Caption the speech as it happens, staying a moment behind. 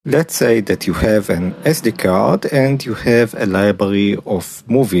Let's say that you have an SD card and you have a library of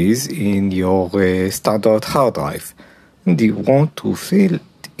movies in your standard hard drive. And you want to fill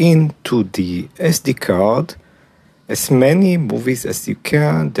into the SD card as many movies as you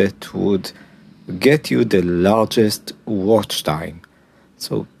can that would get you the largest watch time.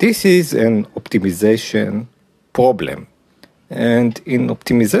 So this is an optimization problem. And in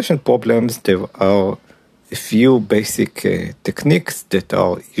optimization problems, there are a few basic techniques that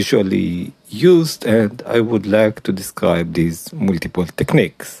are usually used, and I would like to describe these multiple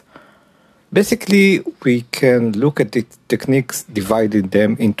techniques. Basically, we can look at the techniques, dividing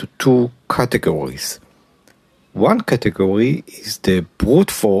them into two categories. One category is the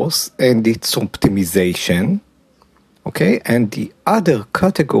brute force and its optimization, okay? And the other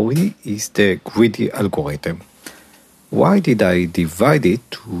category is the greedy algorithm. Why did I divide it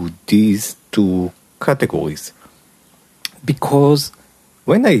to these two categories? Because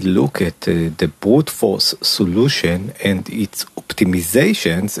when I look at the brute force solution and its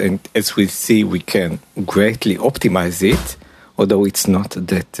optimizations, and as we see, we can greatly optimize it, although it's not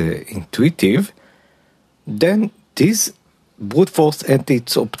that intuitive, then these brute force and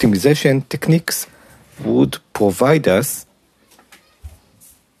its optimization techniques would provide us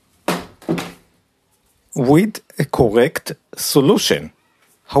with a correct solution.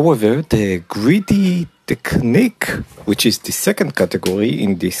 However, the greedy technique, which is the second category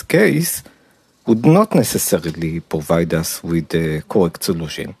in this case, would not necessarily provide us with the correct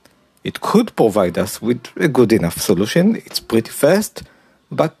solution. It could provide us with a good enough solution. It's pretty fast,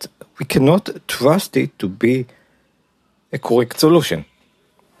 but we cannot trust it to be a correct solution.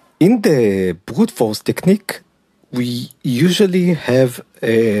 In the brute force technique, we usually have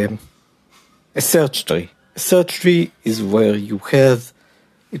a search tree. A search tree is where you have,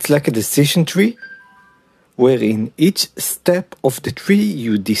 it's like a decision tree, where in each step of the tree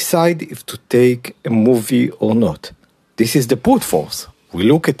you decide if to take a movie or not. This is the brute force. We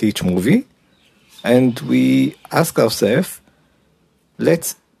look at each movie and we ask ourselves,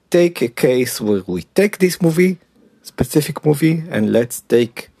 let's take a case where we take this movie, specific movie, and let's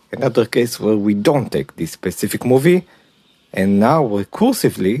take another case where we don't take this specific movie, and now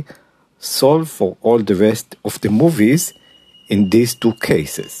recursively solve for all the rest of the movies in these two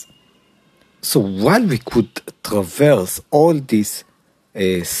cases. So while we could traverse all this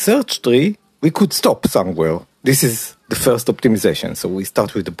search tree, we could stop somewhere. This is the first optimization. So we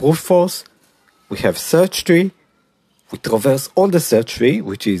start with the brute force, we have search tree, we traverse all the search tree,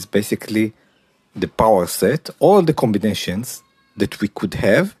 which is basically the power set, all the combinations that we could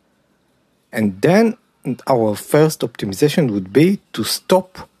have, and then our first optimization would be to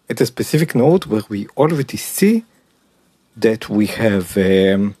stop at a specific node where we already see that we have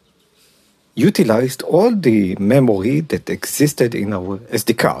utilized all the memory that existed in our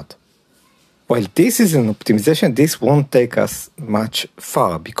SD card. While this is an optimization, this won't take us much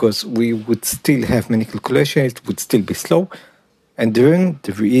far because we would still have many calculations, it would still be slow, and then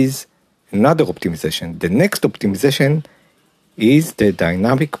there is another optimization. The next optimization is the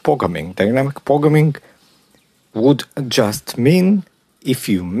dynamic programming. Dynamic programming would just mean if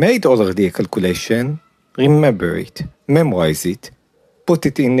you made already a calculation, remember it, memorize it, put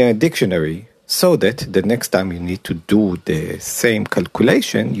it in a dictionary so that the next time you need to do the same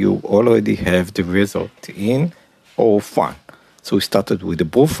calculation, you already have the result in OAuth1. So we started with the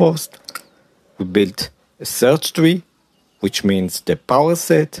brute force, we built a search tree, which means the power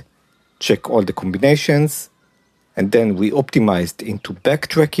set, check all the combinations, and then we optimized into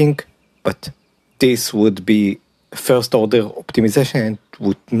backtracking, but this would be first order optimization and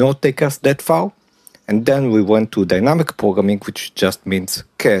would not take us that far. And then we went to dynamic programming, which just means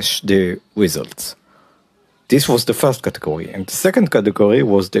cache the results. This was the first category. And the second category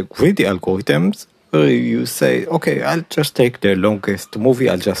was the greedy algorithms, where you say, okay, I'll just take the longest movie,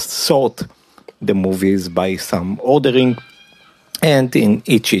 I'll just sort the movies by some ordering, and in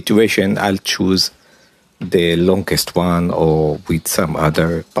each iteration I'll choose the longest one or with some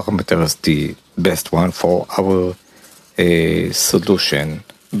other parameters the best one for our solution.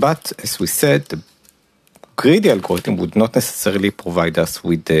 But as we said, the greedy algorithm would not necessarily provide us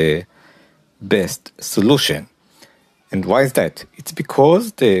with the best solution. And why is that? It's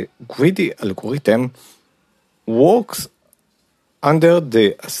because the greedy algorithm works under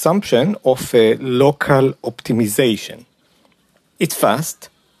the assumption of a local optimization. It's fast,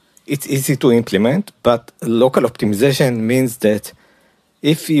 it's easy to implement, but local optimization means that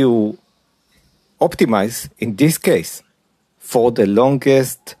if you optimize, in this case, for the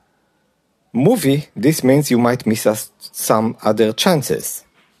longest movie, this means you might miss some other chances.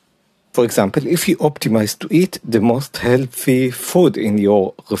 For example, if you optimize to eat the most healthy food in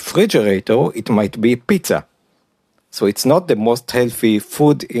your refrigerator, it might be pizza. So it's not the most healthy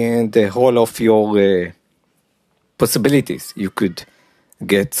food in the whole of your possibilities. You could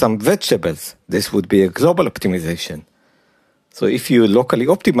get some vegetables. This would be a global optimization. So if you locally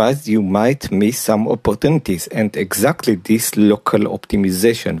optimize, you might miss some opportunities. And exactly this local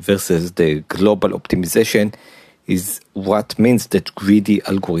optimization versus the global optimization is what means that greedy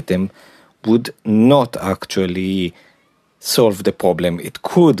algorithm would not actually solve the problem. It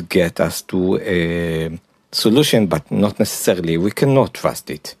could get us to a solution, but not necessarily. We cannot trust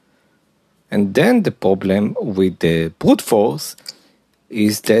it. And then the problem with the brute force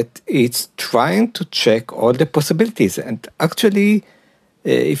is that it's trying to check all the possibilities. And actually,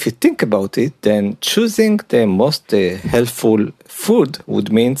 if you think about it, then choosing the most helpful food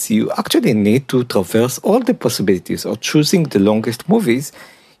would mean you actually need to traverse all the possibilities, or choosing the longest movies,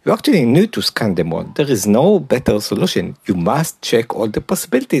 you actually need to scan them all. There is no better solution. You must check all the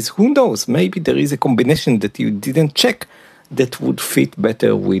possibilities. Who knows? Maybe there is a combination that you didn't check that would fit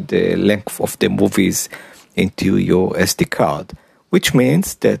better with the length of the movies into your SD card, which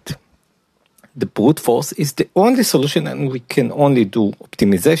means that the brute force is the only solution, and we can only do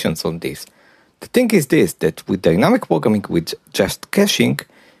optimizations on this. The thing is this, that with dynamic programming, with just caching,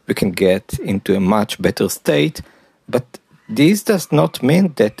 we can get into a much better state, but this does not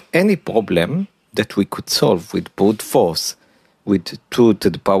mean that any problem that we could solve with brute force, with 2 to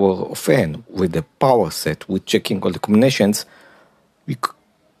the power of n, with the power set, with checking all the combinations,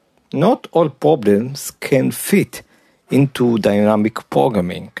 not all problems can fit into dynamic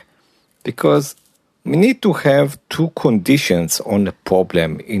programming, because we need to have 2 conditions on a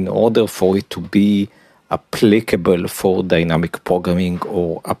problem in order for it to be applicable for dynamic programming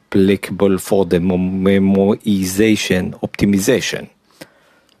or applicable for the memoization optimization.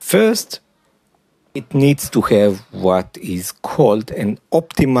 First, it needs to have what is called an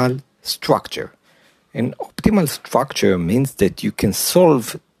optimal structure. An optimal structure means that you can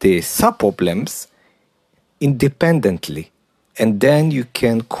solve the subproblems independently, and then you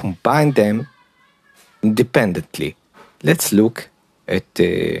can combine them independently. Let's look at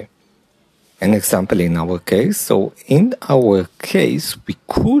an example in our case. So in our case, we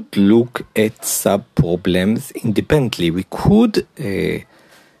could look at subproblems independently. We could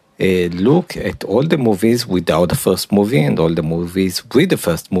look at all the movies without the first movie and all the movies with the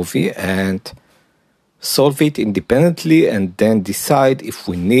first movie and solve it independently, and then decide if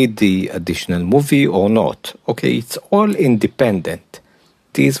we need the additional movie or not. Okay, it's all independent.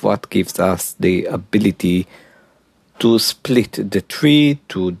 This is what gives us the ability to split the tree,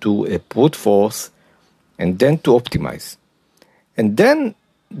 to do a brute force, and then to optimize. And then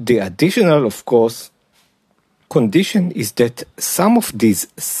the additional, of course, condition is that some of these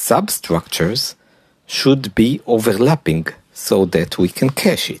substructures should be overlapping so that we can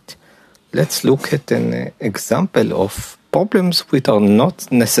cache it. Let's look at an example of problems which are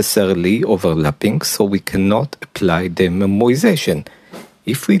not necessarily overlapping, so we cannot apply the memoization.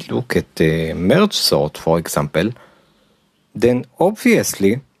 If we look at the merge sort, for example, then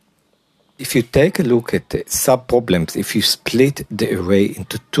obviously, if you take a look at the subproblems, if you split the array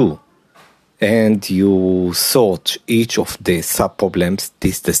into 2, and you sort each of the subproblems,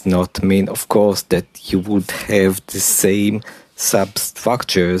 this does not mean, of course, that you would have the same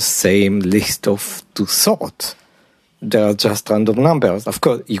substructures, same list of to sort. They are just random numbers. Of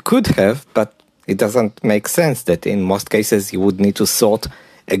course, you could have, but it doesn't make sense that in most cases you would need to sort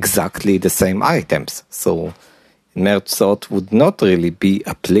exactly the same items. So merge sort would not really be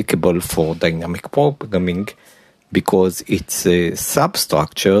applicable for dynamic programming because its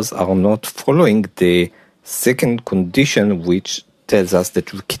substructures are not following the second condition, which tells us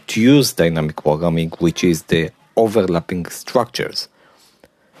that we could use dynamic programming, which is the overlapping structures.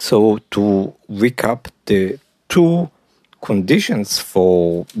 So to recap, the 2 conditions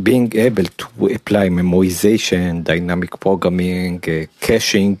for being able to apply memoization, dynamic programming,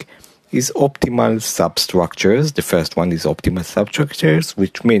 caching is optimal substructures. The first one is optimal substructures,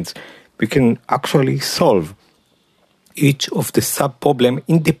 which means we can actually solve each of the subproblem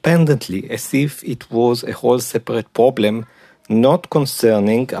independently as if it was a whole separate problem, not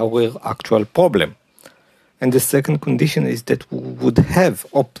concerning our actual problem. And the second condition is that we would have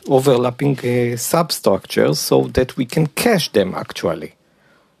overlapping substructures so that we can cache them actually.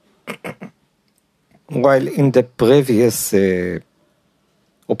 While in the previous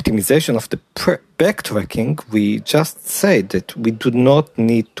optimization of the backtracking, we just said that we do not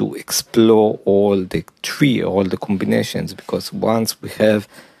need to explore all the tree, all the combinations, because once we have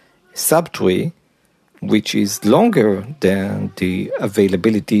a subtree, which is longer than the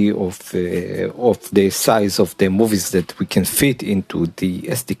availability of the size of the movies that we can fit into the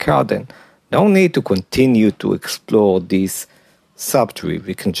SD card. And no need to continue to explore this subtree.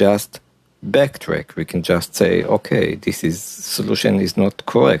 We can just backtrack. We can just say, okay, solution is not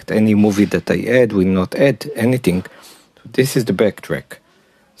correct. Any movie that I add will not add anything. So this is the backtrack.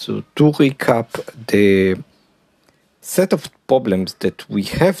 So to recap, the set of problems that we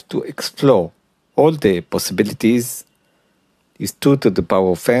have to explore, all the possibilities, is 2 to the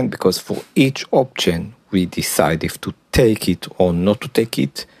power of n, because for each option we decide if to take it or not to take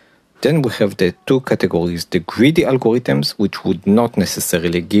it. Then we have the 2 categories, the greedy algorithms, which would not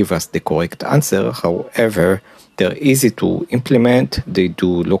necessarily give us the correct answer. However, they're easy to implement. They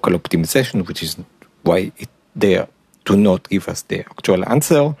do local optimization, which is why they do not give us the actual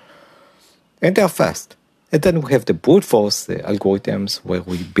answer. And they're fast. And then we have the brute force algorithms, where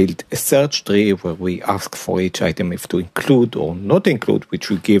we build a search tree, where we ask for each item if to include or not include,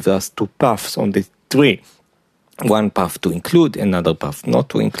 which will give us 2 paths on the tree. One path to include, another path not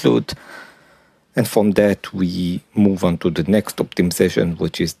to include. And from that, we move on to the next optimization,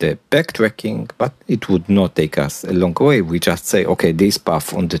 which is the backtracking, but it would not take us a long way. We just say, okay, this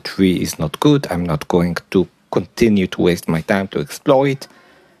path on the tree is not good. I'm not going to continue to waste my time to explore it.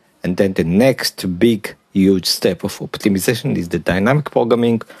 And then the next big, huge step of optimization is the dynamic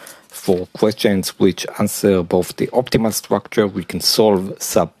programming. For questions which answer both the optimal structure, we can solve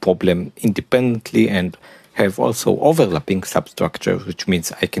sub-problem independently and have also overlapping substructure, which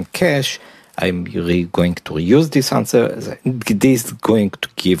means I can cache. I'm really going to reuse this answer. This is going to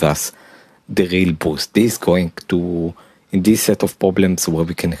give us the real boost. This is going to, in this set of problems where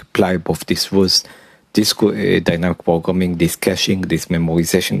we can apply both these rules, this dynamic programming, this caching, this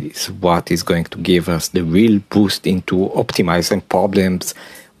memorization is what is going to give us the real boost into optimizing problems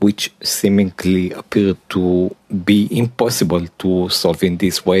which seemingly appear to be impossible to solve in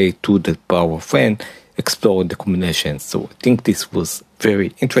this way to the power of n, explore the combinations. So I think this was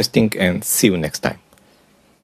very interesting, and see you next time.